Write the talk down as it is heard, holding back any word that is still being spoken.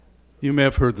You may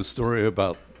have heard the story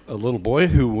about a little boy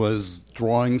who was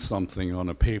drawing something on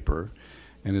a paper,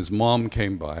 and his mom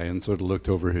came by and sort of looked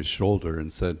over his shoulder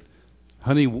and said,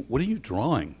 "Honey, what are you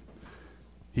drawing?"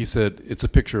 He said, "It's a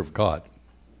picture of God."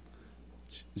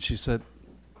 She said,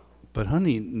 "But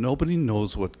honey, nobody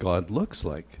knows what God looks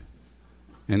like."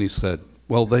 And he said,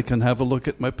 "Well, they can have a look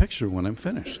at my picture when I'm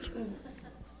finished."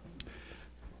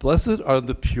 Blessed are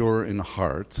the pure in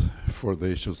heart, for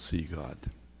they shall see God.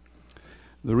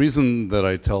 The reason that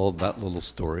I tell that little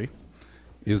story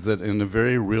is that in a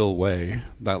very real way,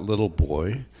 that little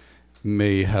boy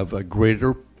may have a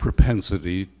greater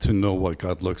propensity to know what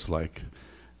God looks like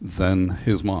than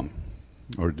his mom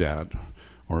or dad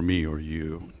or me or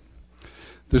you.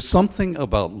 There's something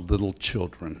about little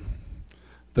children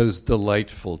that is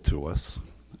delightful to us.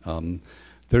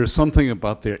 There's something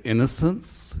about their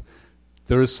innocence.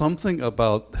 There is something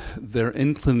about their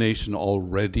inclination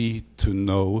already to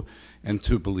know and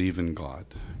to believe in God.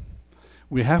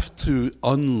 We have to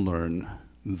unlearn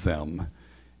them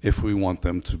if we want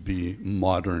them to be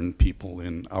modern people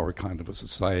in our kind of a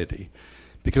society,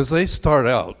 because they start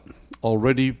out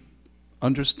already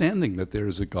understanding that there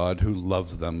is a God who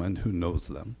loves them and who knows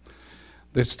them.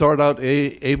 They start out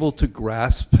able to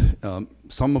grasp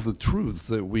some of the truths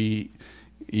that we,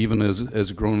 even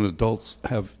as grown adults,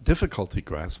 have difficulty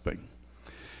grasping.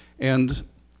 And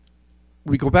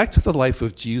we go back to the life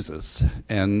of Jesus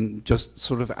and just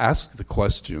sort of ask the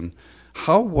question,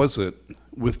 how was it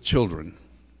with children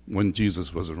when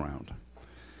Jesus was around?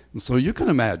 And so you can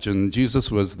imagine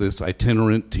Jesus was this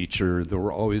itinerant teacher. There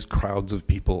were always crowds of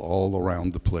people all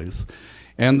around the place.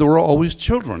 And there were always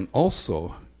children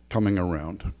also coming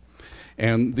around.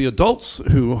 And the adults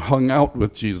who hung out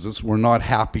with Jesus were not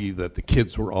happy that the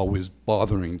kids were always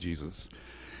bothering Jesus.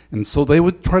 And so they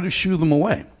would try to shoo them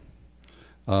away.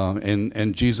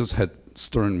 And Jesus had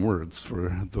stern words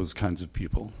for those kinds of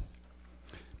people.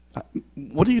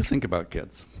 What do you think about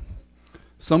kids?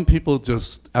 Some people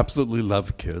just absolutely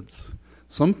love kids.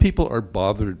 Some people are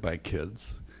bothered by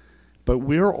kids. But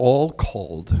we're all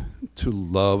called to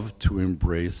love, to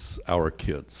embrace our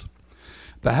kids.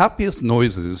 The happiest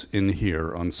noises in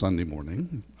here on Sunday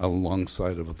morning,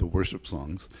 alongside of the worship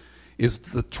songs, is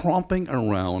the tromping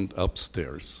around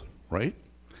upstairs, right?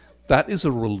 That is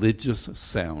a religious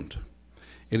sound.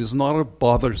 It is not a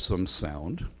bothersome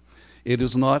sound. It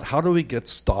is not, how do we get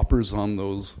stoppers on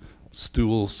those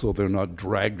stools so they're not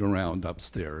dragged around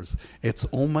upstairs? It's,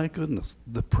 oh my goodness,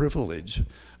 the privilege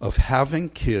of having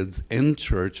kids in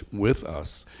church with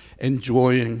us,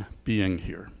 enjoying being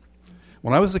here.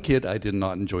 When I was a kid, I did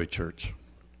not enjoy church.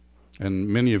 And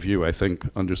many of you, I think,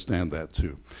 understand that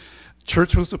too.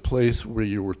 Church was a place where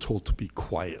you were told to be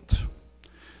quiet.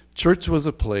 Church was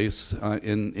a place,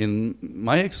 in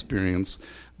my experience,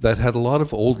 that had a lot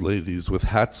of old ladies with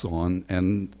hats on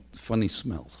and funny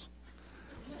smells.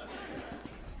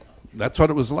 That's what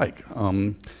it was like.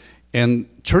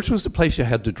 And church was the place you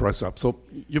had to dress up. So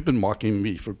you've been mocking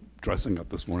me for dressing up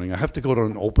this morning. I have to go to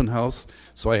an open house,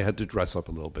 so I had to dress up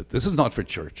a little bit. This is not for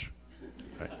church.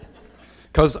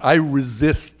 Because I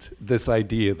resist this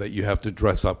idea that you have to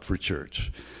dress up for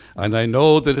church. And I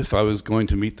know that if I was going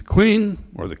to meet the Queen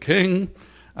or the King,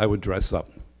 I would dress up.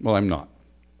 Well, I'm not.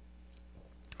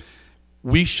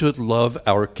 We should love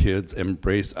our kids,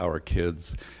 embrace our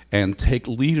kids, and take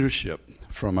leadership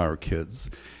from our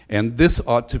kids. And this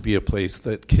ought to be a place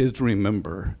that kids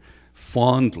remember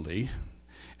fondly.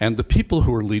 And the people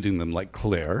who are leading them, like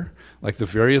Claire, like the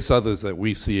various others that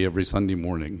we see every Sunday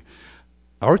morning,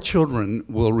 our children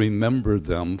will remember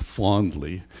them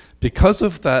fondly because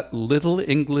of that little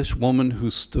English woman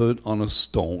who stood on a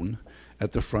stone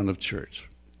at the front of church.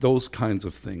 Those kinds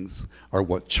of things are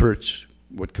what church,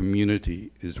 what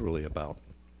community is really about.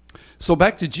 So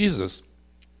back to Jesus.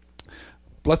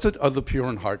 Blessed are the pure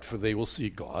in heart, for they will see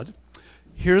God.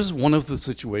 Here's one of the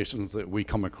situations that we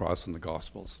come across in the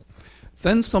Gospels.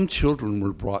 Then some children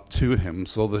were brought to him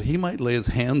so that he might lay his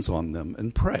hands on them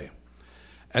and pray.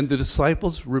 And the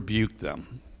disciples rebuked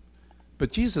them.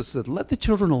 But Jesus said, "Let the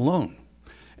children alone,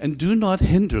 and do not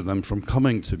hinder them from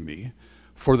coming to me,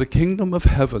 for the kingdom of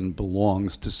heaven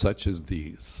belongs to such as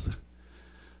these."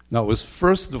 Now, it was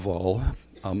first of all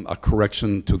a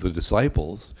correction to the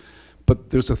disciples, but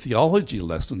there's a theology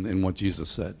lesson in what Jesus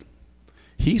said.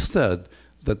 He said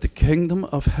that the kingdom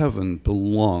of heaven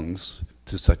belongs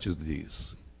to such as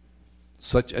these,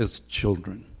 such as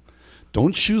children.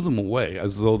 Don't shoo them away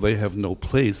as though they have no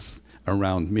place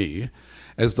around me,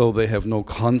 as though they have no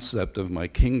concept of my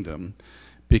kingdom,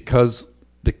 because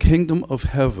the kingdom of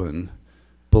heaven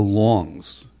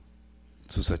belongs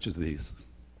to such as these.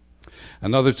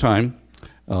 Another time,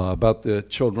 about the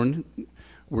children,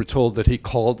 we're told that he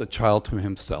called a child to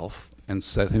himself and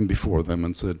set him before them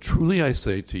and said, "Truly I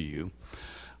say to you,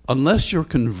 unless you're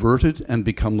converted and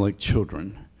become like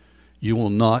children, you will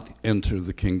not enter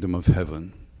the kingdom of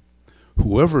heaven.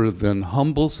 Whoever then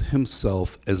humbles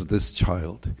himself as this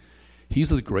child, he's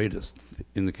the greatest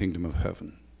in the kingdom of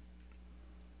heaven."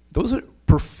 Those are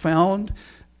profound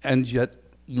and yet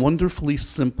wonderfully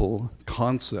simple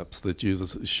concepts that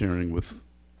Jesus is sharing with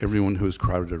everyone who is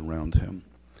crowded around him.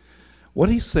 What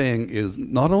he's saying is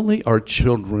not only are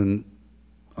children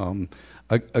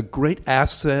a great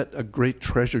asset, a great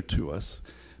treasure to us,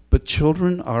 but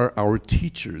children are our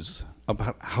teachers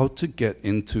about how to get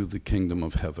into the kingdom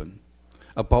of heaven,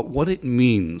 about what it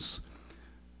means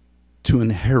to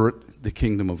inherit the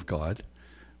kingdom of God,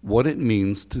 what it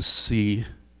means to see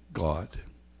God.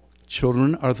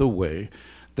 Children are the way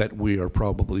that we are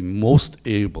probably most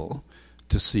able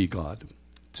to see God,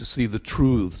 to see the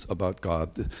truths about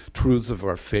God, the truths of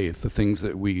our faith, the things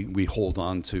that we hold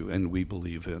on to and we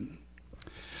believe in.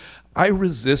 I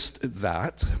resist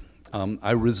that.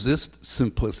 I resist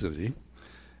simplicity.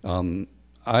 I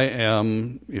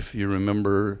am, if you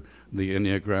remember the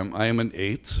Enneagram, I am an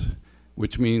 8,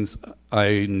 which means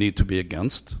I need to be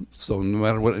against. So no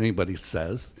matter what anybody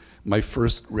says, my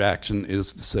first reaction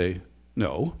is to say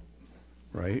no,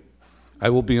 right? I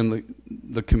will be in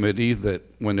the committee that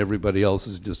when everybody else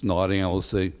is just nodding, I will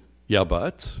say, "Yeah,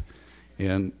 but."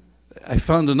 And I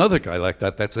found another guy like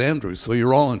that. That's Andrew. So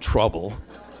you're all in trouble.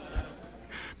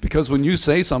 Because when you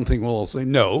say something, we'll all say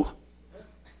no.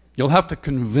 You'll have to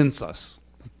convince us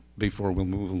before we'll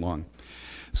move along.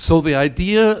 So the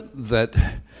idea that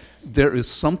there is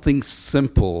something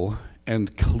simple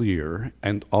and clear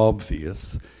and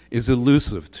obvious is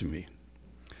elusive to me.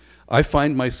 I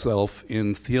find myself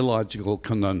in theological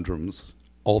conundrums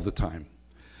all the time.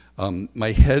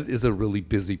 My head is a really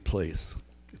busy place.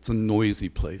 It's a noisy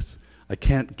place. I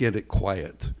can't get it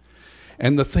quiet.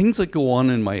 And the things that go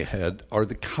on in my head are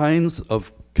the kinds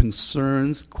of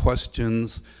concerns,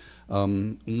 questions,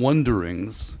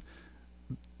 wonderings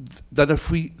that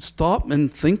if we stop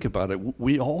and think about it,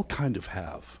 we all kind of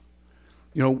have.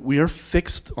 You know, we are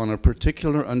fixed on a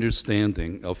particular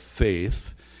understanding of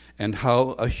faith and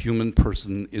how a human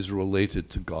person is related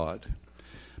to God.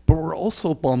 But we're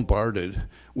also bombarded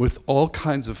with all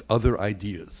kinds of other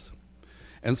ideas.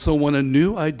 And so when a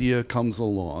new idea comes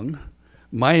along,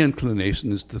 my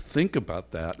inclination is to think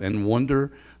about that and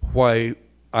wonder why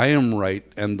I am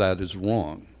right and that is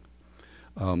wrong.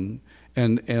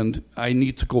 And I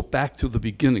need to go back to the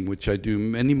beginning, which I do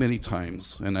many, many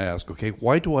times, and I ask, okay,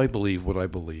 why do I believe what I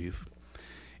believe?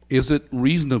 Is it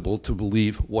reasonable to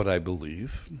believe what I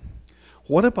believe?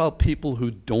 What about people who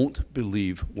don't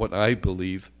believe what I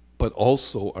believe, but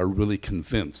also are really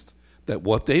convinced that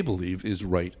what they believe is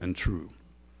right and true?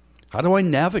 How do I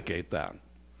navigate that?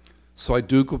 So I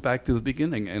do go back to the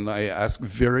beginning, and I ask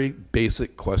very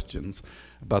basic questions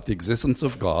about the existence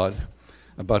of God,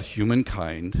 about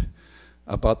humankind,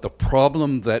 about the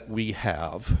problem that we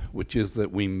have, which is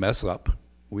that we mess up,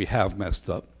 we have messed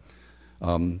up,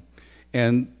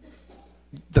 and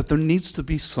that there needs to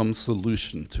be some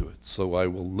solution to it. So I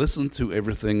will listen to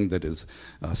everything that is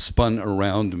spun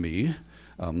around me,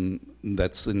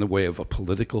 that's in the way of a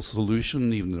political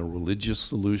solution, even a religious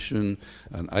solution,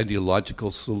 an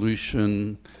ideological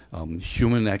solution,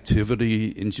 human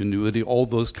activity, ingenuity, all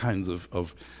those kinds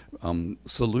of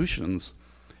solutions.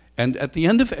 And at the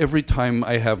end of every time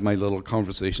I have my little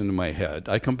conversation in my head,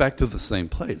 I come back to the same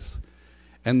place.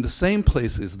 And the same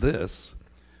place is this,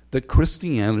 that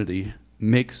Christianity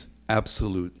makes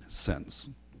absolute sense.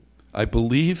 I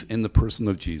believe in the person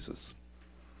of Jesus.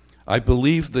 I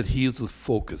believe that he is the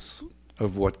focus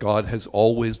of what God has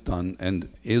always done and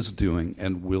is doing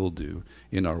and will do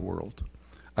in our world.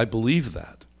 I believe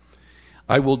that.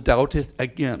 I will doubt it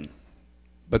again,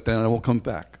 but then I will come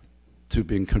back to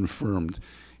being confirmed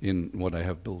in what I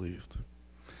have believed.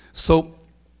 So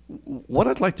what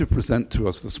I'd like to present to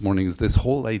us this morning is this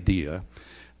whole idea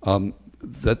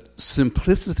that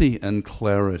simplicity and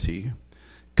clarity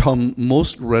come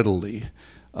most readily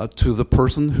to the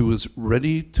person who is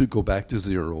ready to go back to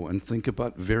zero and think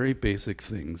about very basic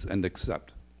things and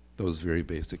accept those very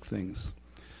basic things.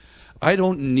 I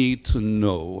don't need to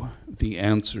know the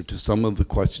answer to some of the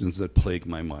questions that plague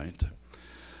my mind.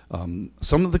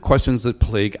 Some of the questions that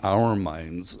plague our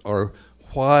minds are,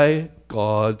 why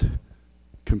God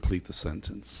complete the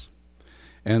sentence?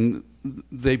 And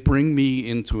they bring me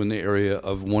into an area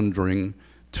of wondering,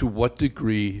 to what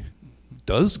degree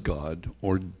does God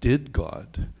or did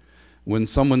God? When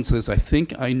someone says, I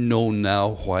think I know now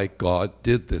why God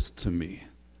did this to me,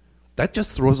 that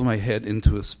just throws my head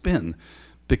into a spin,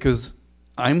 because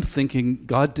I'm thinking,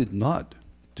 God did not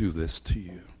do this to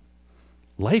you.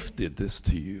 Life did this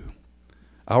to you.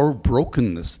 Our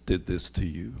brokenness did this to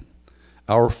you.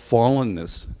 Our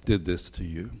fallenness did this to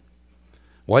you.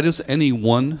 Why does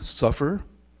anyone suffer?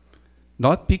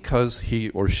 Not because he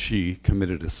or she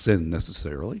committed a sin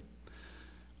necessarily.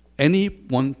 Any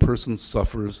one person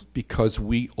suffers because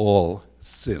we all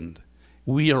sinned.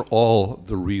 We are all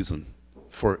the reason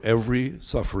for every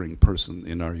suffering person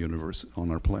in our universe,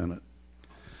 on our planet.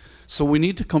 So we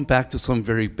need to come back to some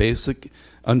very basic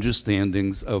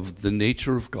understandings of the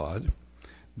nature of God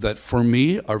that for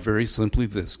me are very simply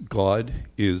this: God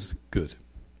is good.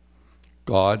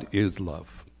 God is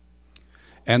love.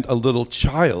 And a little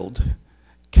child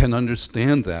can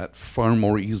understand that far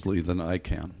more easily than I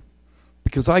can.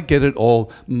 Because I get it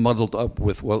all muddled up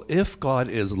with, well, if God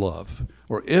is love,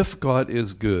 or if God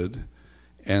is good,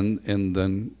 and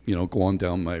then, go on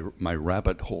down my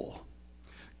rabbit hole.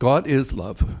 God is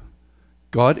love.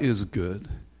 God is good.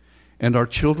 And our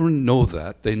children know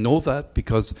that. They know that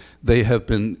because they have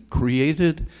been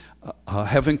created,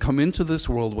 having come into this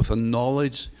world with a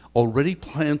knowledge already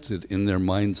planted in their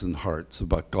minds and hearts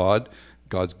about God,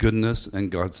 God's goodness,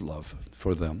 and God's love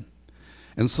for them.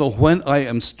 And so when I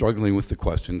am struggling with the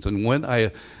questions, and when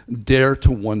I dare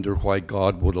to wonder why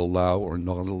God would allow or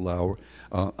not allow,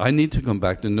 I need to come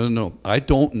back to, no, I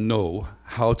don't know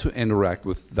how to interact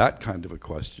with that kind of a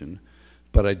question,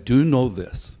 but I do know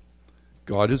this: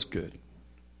 God is good,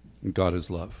 and God is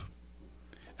love.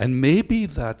 And maybe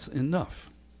that's enough,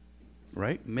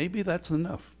 right? Maybe that's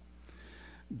enough.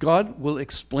 God will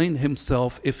explain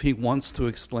himself if he wants to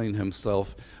explain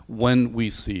himself when we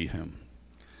see him.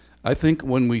 I think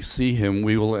when we see him,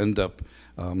 we will end up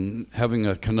having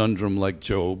a conundrum like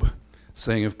Job,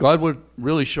 saying if God would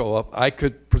really show up, I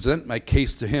could present my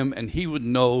case to him and he would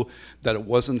know that it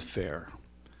wasn't fair.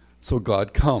 So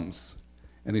God comes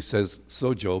and he says,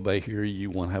 so Job, I hear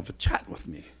you want to have a chat with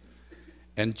me.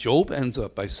 And Job ends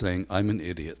up by saying, I'm an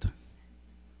idiot.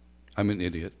 I'm an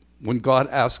idiot. When God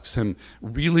asks him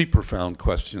really profound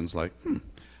questions like,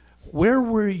 where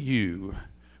were you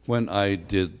when I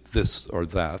did this or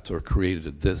that, or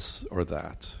created this or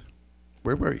that?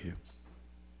 Where were you?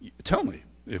 Tell me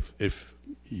if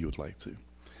you would like to.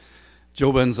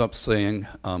 Job ends up saying,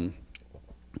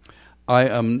 I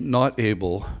am not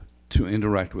able to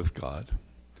interact with God.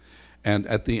 And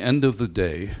at the end of the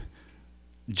day,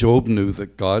 Job knew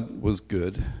that God was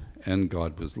good and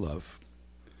God was love.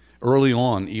 Early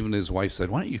on, even his wife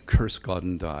said, why don't you curse God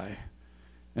and die?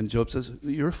 And Job says,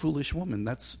 you're a foolish woman.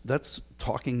 That's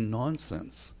talking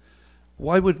nonsense.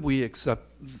 Why would we accept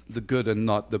the good and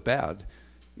not the bad?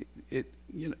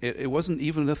 It wasn't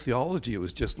even a theology. It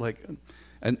was just like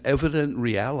an evident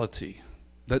reality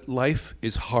that life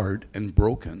is hard and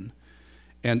broken.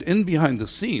 And in behind the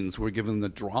scenes, we're given the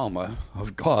drama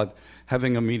of God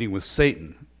having a meeting with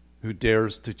Satan, who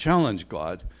dares to challenge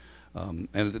God. And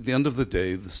at the end of the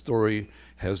day, the story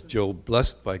has Job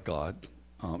blessed by God,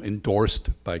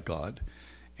 endorsed by God,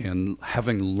 and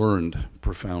having learned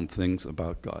profound things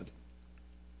about God.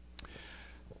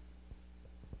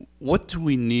 What do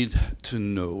we need to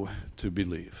know to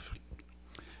believe?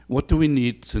 What do we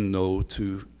need to know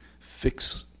to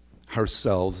fix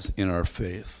ourselves in our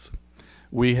faith?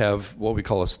 We have what we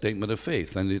call a statement of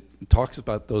faith, and it talks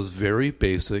about those very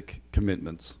basic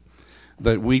commitments.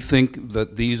 That we think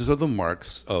that these are the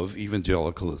marks of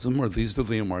evangelicalism, or these are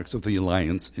the marks of the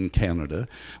Alliance in Canada.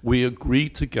 We agree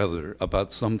together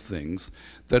about some things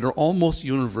that are almost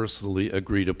universally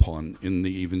agreed upon in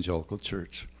the evangelical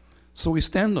church. So we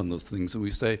stand on those things and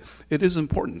we say, it is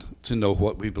important to know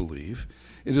what we believe.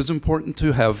 It is important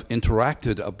to have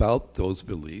interacted about those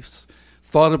beliefs,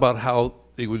 thought about how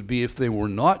it would be if they were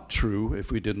not true,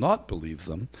 if we did not believe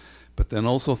them, but then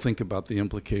also think about the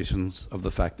implications of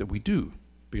the fact that we do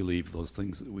believe those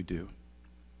things that we do.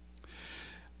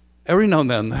 Every now and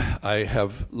then, I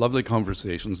have lovely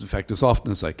conversations, in fact, as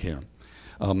often as I can,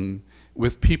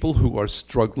 with people who are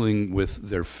struggling with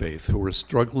their faith, who are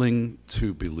struggling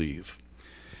to believe.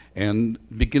 And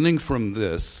beginning from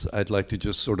this, I'd like to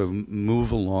just sort of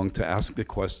move along to ask the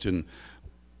question,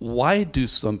 why do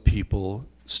some people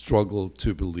struggle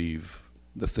to believe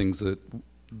the things that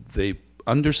they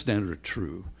understand are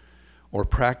true, or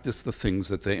practice the things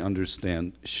that they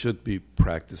understand should be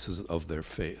practices of their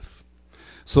faith?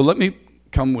 So let me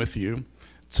come with you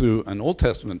to an Old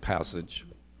Testament passage.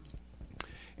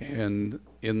 And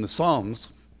in the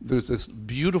Psalms, there's this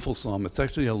beautiful psalm. It's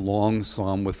actually a long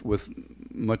psalm with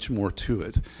much more to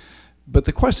it. But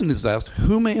the question is asked,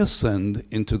 who may ascend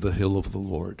into the hill of the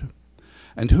Lord?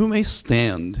 And who may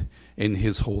stand in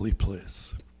his holy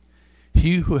place?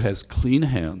 He who has clean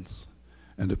hands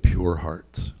and a pure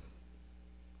heart.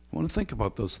 I want to think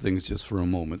about those things just for a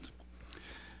moment.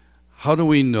 How do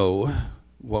we know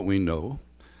what we know?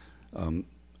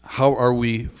 How are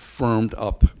we firmed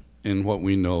up in what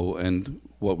we know and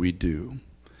what we do?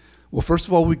 Well, first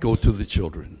of all, we go to the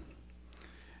children.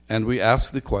 And we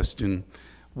ask the question,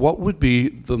 what would be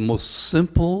the most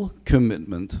simple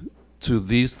commitment to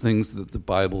these things that the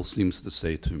Bible seems to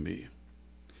say to me?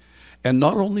 And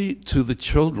not only to the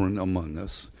children among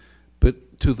us,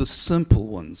 but to the simple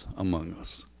ones among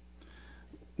us.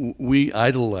 We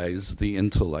idolize the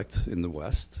intellect in the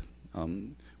West.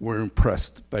 We're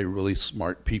impressed by really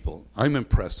smart people. I'm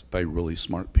impressed by really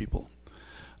smart people.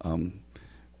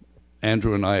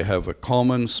 Andrew and I have a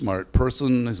common smart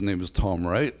person. His name is Tom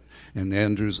Wright. And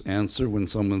Andrew's answer when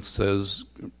someone says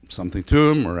something to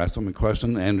him or asks him a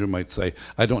question, Andrew might say,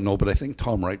 I don't know, but I think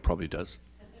Tom Wright probably does.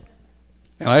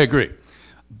 And I agree.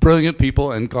 Brilliant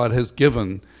people, and God has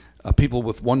given people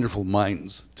with wonderful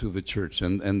minds to the church,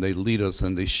 and they lead us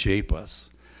and they shape us.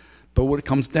 But when it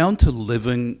comes down to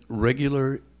living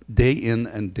regular, day in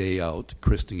and day out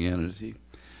Christianity,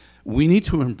 we need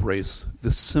to embrace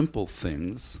the simple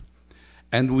things,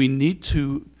 and we need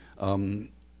to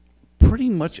pretty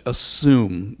much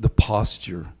assume the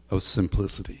posture of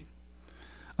simplicity.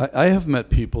 I have met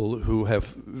people who have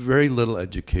very little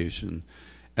education,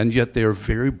 and yet they are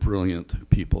very brilliant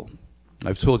people.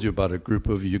 I've told you about a group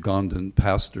of Ugandan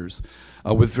pastors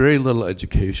with very little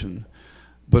education.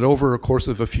 But over a course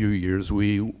of a few years,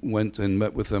 we went and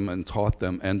met with them and taught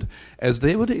them. And as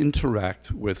they would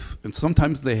interact with, and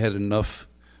sometimes they had enough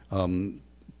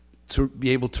to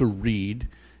be able to read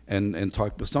and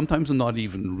talk, but sometimes not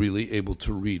even really able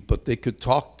to read, but they could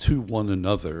talk to one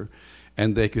another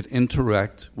and they could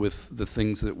interact with the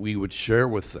things that we would share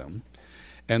with them.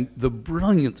 And the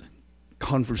brilliant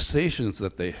conversations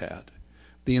that they had,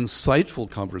 the insightful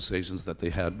conversations that they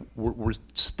had were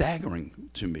staggering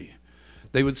to me.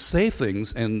 They would say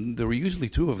things, and there were usually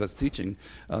two of us teaching.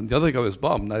 The other guy was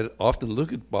Bob, and I'd often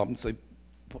look at Bob and say,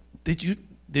 did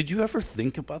you ever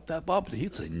think about that, Bob? And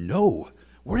he'd say, no.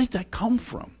 Where did that come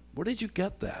from? Where did you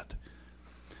get that?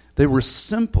 They were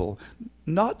simple,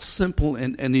 not simple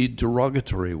in any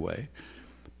derogatory way,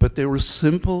 but they were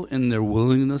simple in their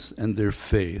willingness and their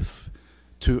faith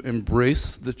to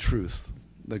embrace the truth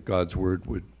that God's word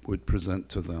would present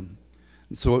to them.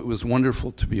 And so it was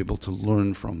wonderful to be able to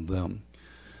learn from them.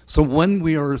 So when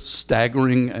we are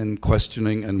staggering and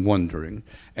questioning and wondering,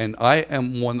 and I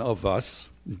am one of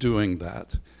us doing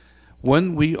that,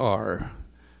 when we are,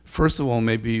 first of all,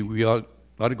 maybe we ought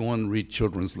to go and read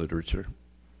children's literature.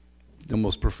 The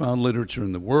most profound literature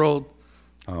in the world,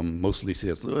 mostly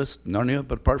C.S. Lewis, Narnia,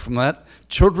 but apart from that,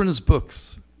 children's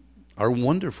books are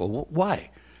wonderful. Why?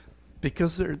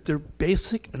 Because they're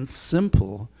basic and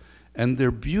simple, and they're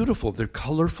beautiful. They're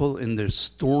colorful in their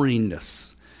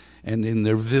storyness and in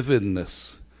their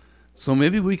vividness. So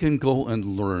maybe we can go and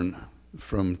learn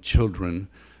from children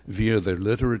via their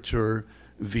literature,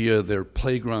 via their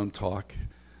playground talk,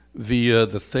 via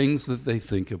the things that they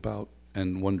think about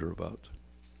and wonder about.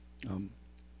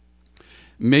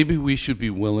 Maybe we should be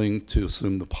willing to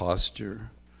assume the posture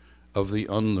of the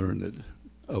unlearned,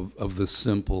 of the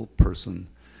simple person,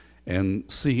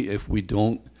 and see if we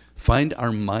don't find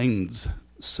our minds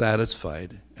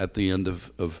satisfied at the end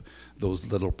of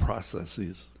those little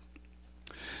processes.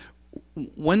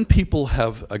 When people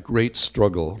have a great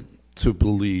struggle to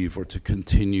believe or to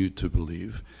continue to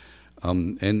believe,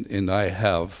 and I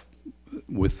have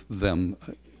with them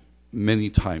many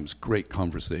times great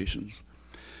conversations,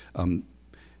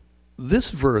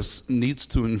 this verse needs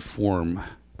to inform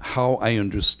how I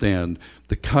understand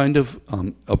the kind of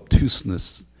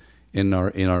obtuseness in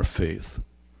our faith.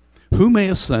 Who may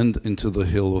ascend into the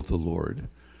hill of the Lord,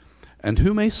 and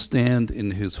who may stand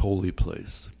in his holy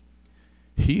place?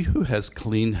 He who has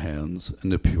clean hands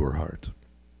and a pure heart.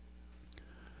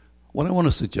 What I want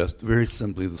to suggest very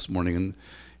simply this morning, and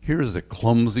here is a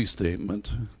clumsy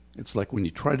statement. It's like when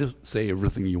you try to say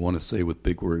everything you want to say with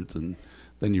big words, and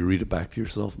then you read it back to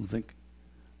yourself and think,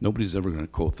 nobody's ever going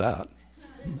to quote that.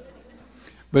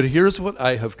 But here's what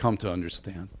I have come to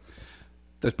understand.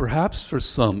 That perhaps for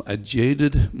some, a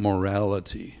jaded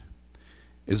morality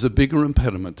is a bigger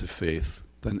impediment to faith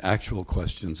than actual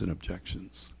questions and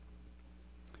objections.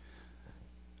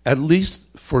 At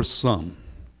least for some,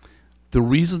 the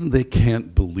reason they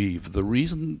can't believe, the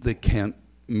reason they can't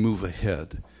move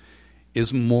ahead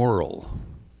is moral.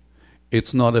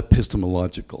 It's not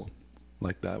epistemological,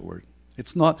 like that word.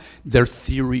 It's not their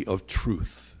theory of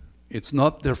truth. It's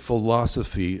not their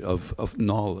philosophy of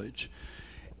knowledge.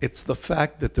 It's the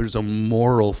fact that there's a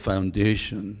moral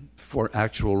foundation for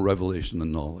actual revelation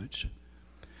and knowledge.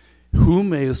 Who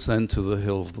may ascend to the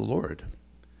hill of the Lord?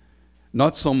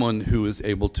 Not someone who is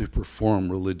able to perform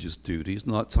religious duties,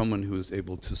 not someone who is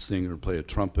able to sing or play a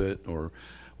trumpet or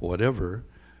whatever.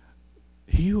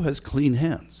 He who has clean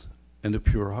hands and a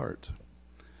pure heart.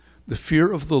 The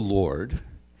fear of the Lord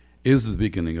is the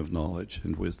beginning of knowledge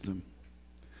and wisdom.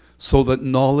 So that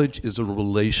knowledge is a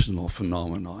relational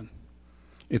phenomenon.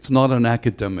 It's not an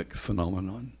academic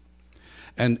phenomenon.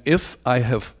 And if I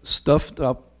have stuffed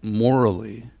up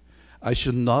morally, I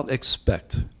should not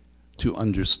expect to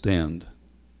understand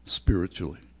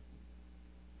spiritually.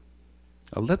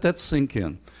 I'll let that sink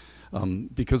in.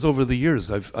 Because over the years,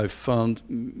 I've found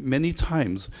many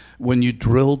times when you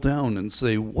drill down and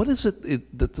say, what is it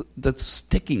that's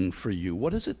sticking for you?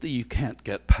 What is it that you can't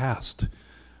get past?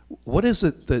 What is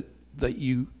it that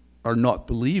you are not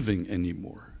believing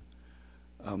anymore?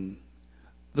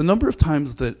 The number of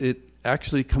times that it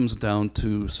actually comes down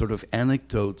to sort of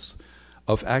anecdotes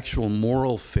of actual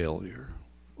moral failure,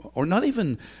 or not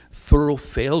even thorough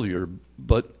failure,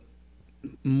 but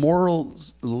moral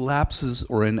lapses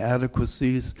or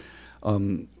inadequacies,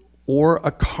 or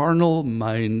a carnal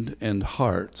mind and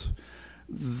heart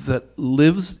that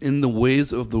lives in the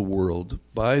ways of the world,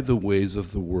 by the ways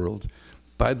of the world,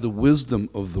 by the wisdom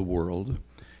of the world,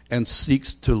 and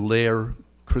seeks to layer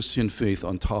Christian faith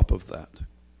on top of that.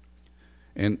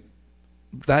 And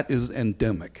that is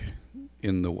endemic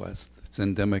in the West. It's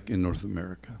endemic in North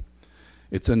America.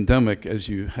 It's endemic as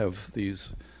you have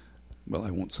these, well,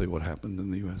 I won't say what happened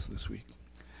in the U.S. this week,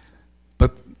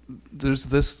 but there's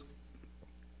this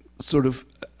sort of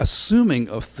assuming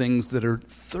of things that are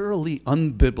thoroughly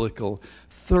unbiblical,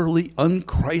 thoroughly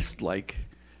unchristlike,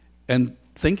 and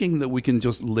thinking that we can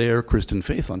just layer Christian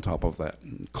faith on top of that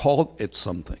and call it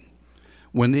something,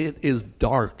 when it is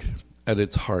dark at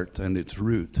its heart and its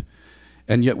root,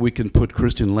 and yet we can put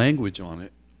Christian language on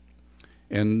it.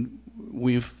 And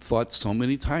we've thought so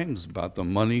many times about the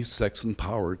money, sex, and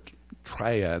power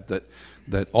triad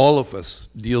that all of us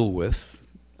deal with,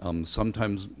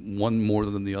 sometimes one more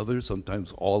than the other,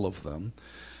 sometimes all of them.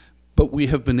 But we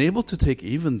have been able to take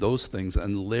even those things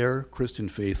and layer Christian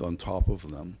faith on top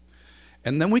of them.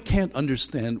 And then we can't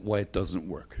understand why it doesn't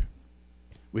work.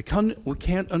 We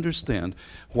can't understand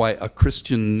why a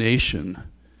Christian nation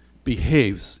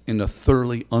behaves in a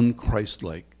thoroughly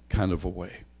unchristlike kind of a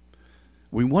way.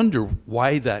 We wonder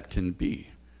why that can be.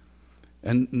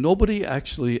 And nobody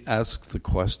actually asks the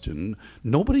question.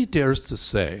 Nobody dares to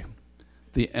say,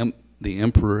 the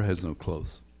emperor has no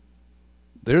clothes.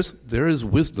 There is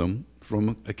wisdom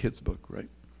from a kid's book, right?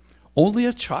 Only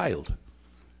a child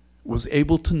was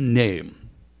able to name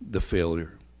the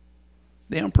failure.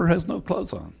 The emperor has no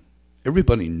clothes on.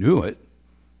 Everybody knew it,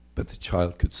 but the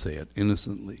child could say it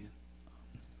innocently.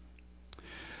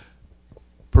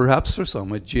 Perhaps for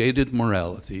some, a jaded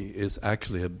morality is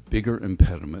actually a bigger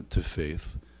impediment to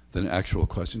faith than actual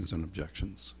questions and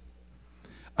objections.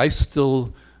 I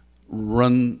still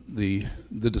run the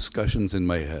discussions in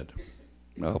my head.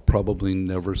 I'll probably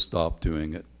never stop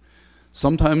doing it.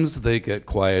 Sometimes they get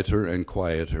quieter and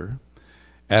quieter,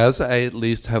 as I at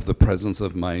least have the presence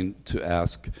of mind to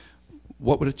ask,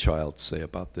 what would a child say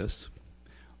about this?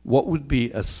 What would be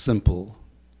a simple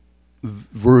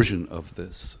version of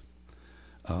this?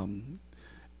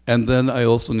 And then I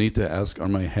also need to ask, are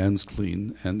my hands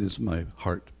clean and is my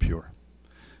heart pure?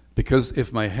 Because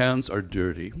if my hands are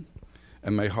dirty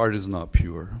and my heart is not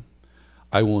pure,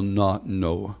 I will not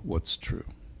know what's true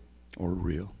or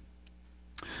real.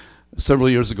 Several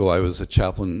years ago, I was a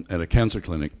chaplain at a cancer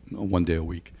clinic 1 day a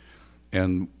week.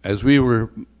 And as we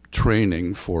were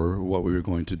training for what we were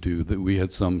going to do, that we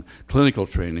had some clinical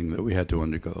training that we had to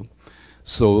undergo.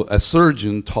 So a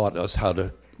surgeon taught us how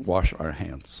to wash our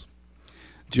hands.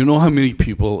 Do you know how many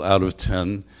people out of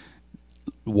 10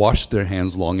 wash their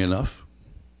hands long enough?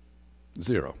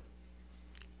 0.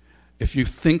 If you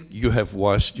think you have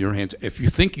washed your hands, if you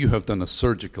think you have done a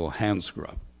surgical hand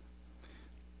scrub,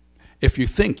 if you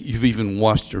think you've even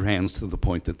washed your hands to the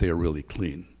point that they are really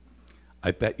clean,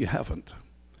 I bet you haven't.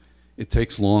 It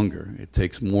takes longer. It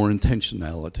takes more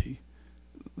intentionality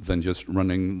than just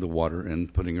running the water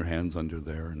and putting your hands under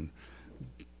there and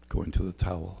going to the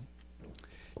towel.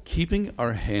 Keeping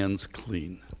our hands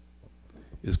clean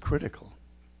is critical.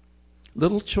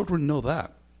 Little children know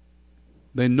that.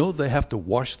 They know they have to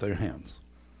wash their hands.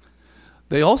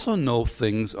 They also know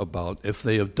things about if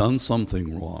they have done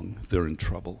something wrong, they're in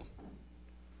trouble.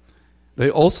 They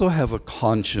also have a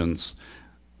conscience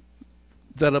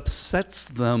that upsets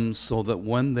them so that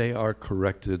when they are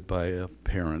corrected by a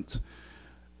parent,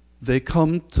 they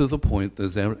come to the point,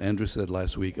 as Andrew said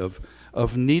last week,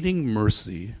 of needing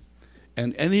mercy,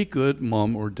 and any good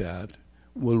mom or dad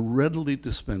will readily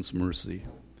dispense mercy,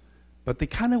 but they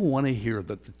kind of want to hear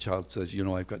that the child says,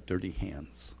 I've got dirty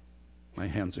hands. My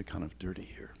hands are kind of dirty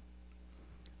here.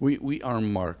 We are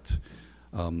marked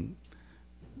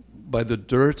by the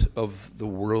dirt of the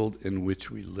world in which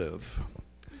we live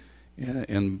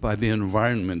and by the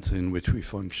environment in which we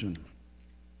function.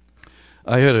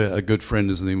 I had a good friend,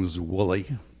 his name was Wooly,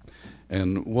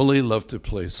 and Wooly loved to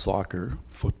play soccer,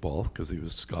 football, because he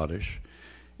was Scottish.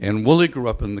 And Wooly grew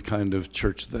up in the kind of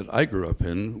church that I grew up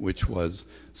in, which was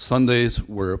Sundays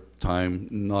were a time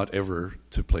not ever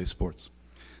to play sports.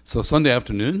 So Sunday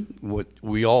afternoon, what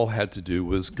we all had to do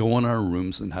was go in our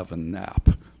rooms and have a nap.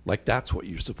 Like that's what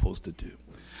you're supposed to do.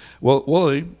 Well,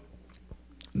 Wooly,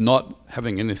 not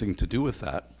having anything to do with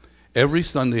that, every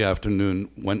Sunday afternoon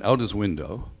went out his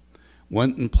window,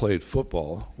 went and played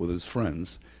football with his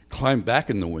friends, climbed back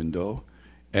in the window,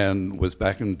 and was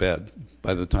back in bed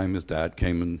by the time his dad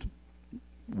came and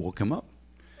woke him up.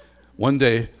 One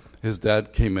day, his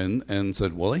dad came in and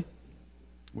said, Wooly,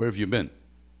 where have you been?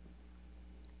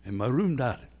 In my room,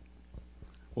 Dad.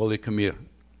 Wooly, come here.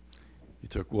 He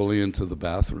took Wooly into the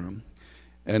bathroom.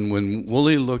 And when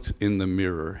Wooly looked in the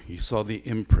mirror, he saw the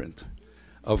imprint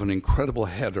of an incredible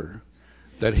header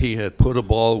that he had put a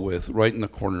ball with right in the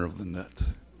corner of the net.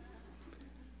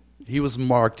 He was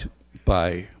marked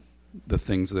by the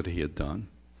things that he had done.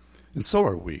 And so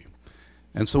are we.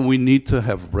 And so we need to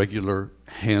have regular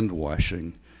hand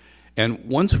washing. And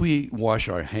once we wash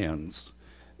our hands,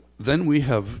 then we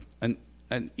have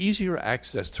an easier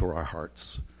access to our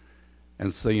hearts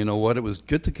and say, you know what, it was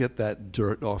good to get that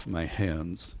dirt off my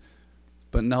hands,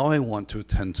 but now I want to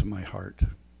attend to my heart.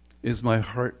 Is my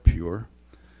heart pure?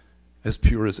 As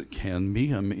pure as it can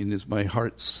be? I mean, is my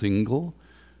heart single?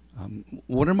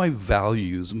 What are my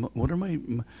values? What are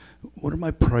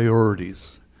my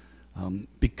priorities?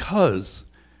 Because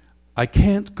I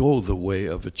can't go the way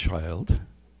of a child.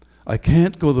 I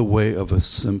can't go the way of a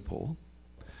simple.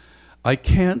 I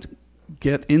can't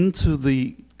get into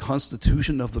the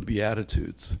constitution of the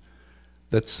Beatitudes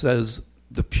that says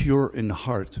the pure in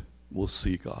heart will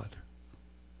see God.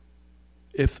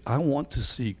 If I want to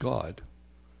see God,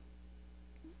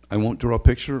 I won't draw a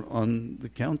picture on the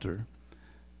counter,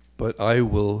 but I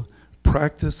will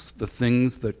practice the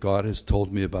things that God has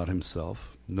told me about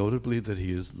himself, notably that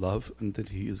he is love and that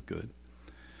he is good.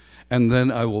 And then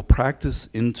I will practice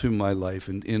into my life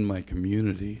and in my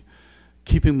community,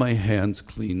 keeping my hands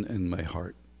clean and my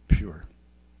heart pure.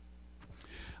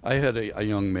 I had a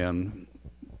young man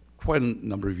quite a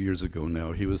number of years ago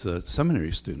now. He was a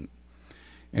seminary student,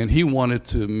 and he wanted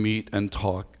to meet and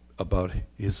talk about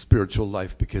his spiritual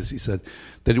life because he said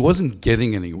that he wasn't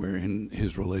getting anywhere in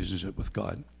his relationship with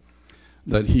God,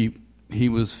 that he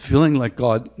was feeling like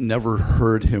God never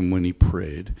heard him when he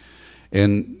prayed,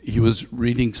 and he was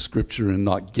reading scripture and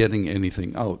not getting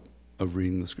anything out of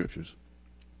reading the scriptures.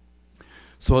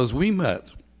 So as we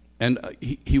met, and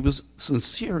he was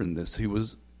sincere in this, he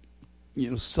was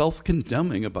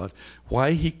self-condemning about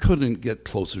why he couldn't get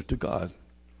closer to God.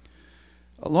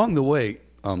 Along the way,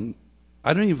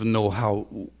 I don't even know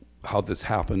how this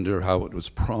happened or how it was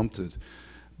prompted,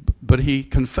 but he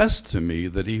confessed to me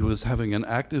that he was having an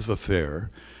active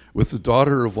affair with the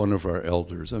daughter of one of our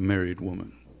elders, a married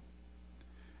woman.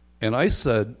 And I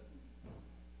said,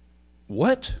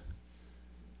 "What?"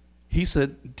 He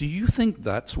said, "Do you think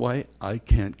that's why I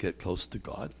can't get close to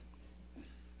God?"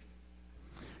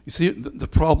 You see, the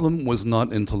problem was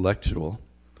not intellectual.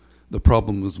 The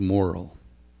problem was moral.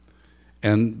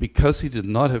 And because he did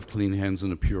not have clean hands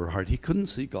and a pure heart, he couldn't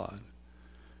see God.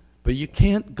 But you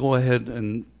can't go ahead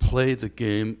and play the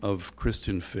game of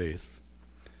Christian faith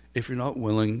if you're not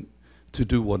willing to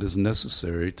do what is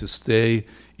necessary to stay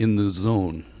in the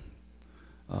zone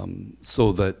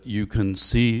so that you can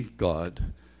see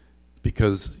God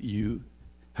because you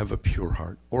have a pure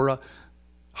heart, or a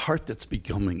heart that's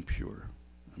becoming pure.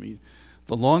 I mean,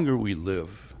 the longer we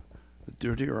live, the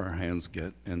dirtier our hands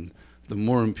get, and the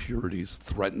more impurities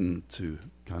threaten to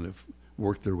kind of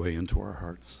work their way into our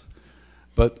hearts.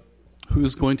 But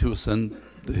who's going to ascend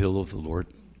the hill of the Lord?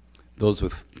 Those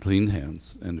with clean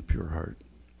hands and a pure heart.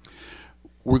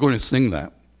 We're going to sing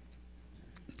that.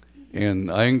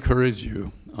 And I encourage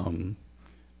you,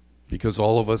 because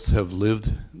all of us have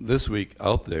lived this week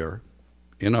out there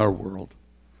in our world,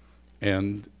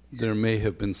 and there may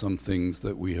have been some things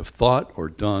that we have thought or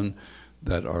done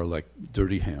that are like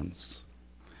dirty hands.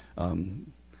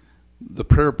 The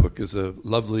prayer book is a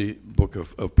lovely book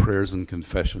of prayers and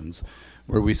confessions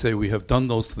where we say we have done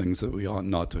those things that we ought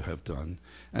not to have done,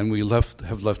 and we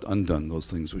have left undone those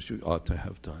things which we ought to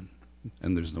have done,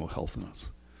 and there's no health in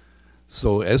us.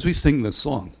 So as we sing this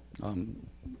song,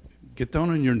 get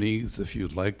down on your knees if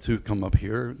you'd like to. Come up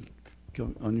here,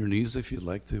 go on your knees if you'd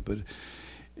like to. But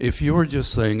if you're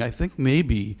just saying, I think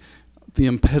maybe the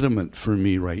impediment for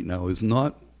me right now is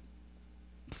not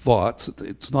thoughts,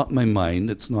 it's not my mind,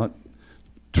 it's not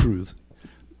truth.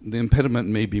 The impediment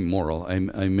may be moral. I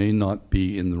may not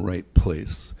be in the right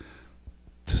place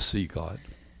to see God.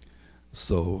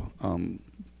 So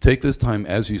take this time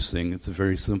as you sing. It's a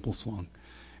very simple song.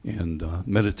 And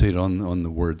meditate on the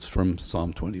words from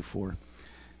Psalm 24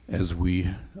 as we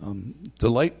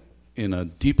delight in a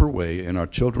deeper way in our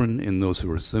children, in those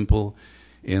who are simple,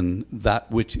 in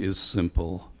that which is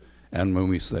simple. And when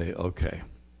we say, okay,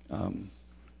 I'm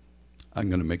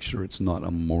going to make sure it's not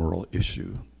a moral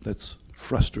issue that's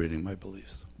frustrating my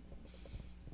beliefs.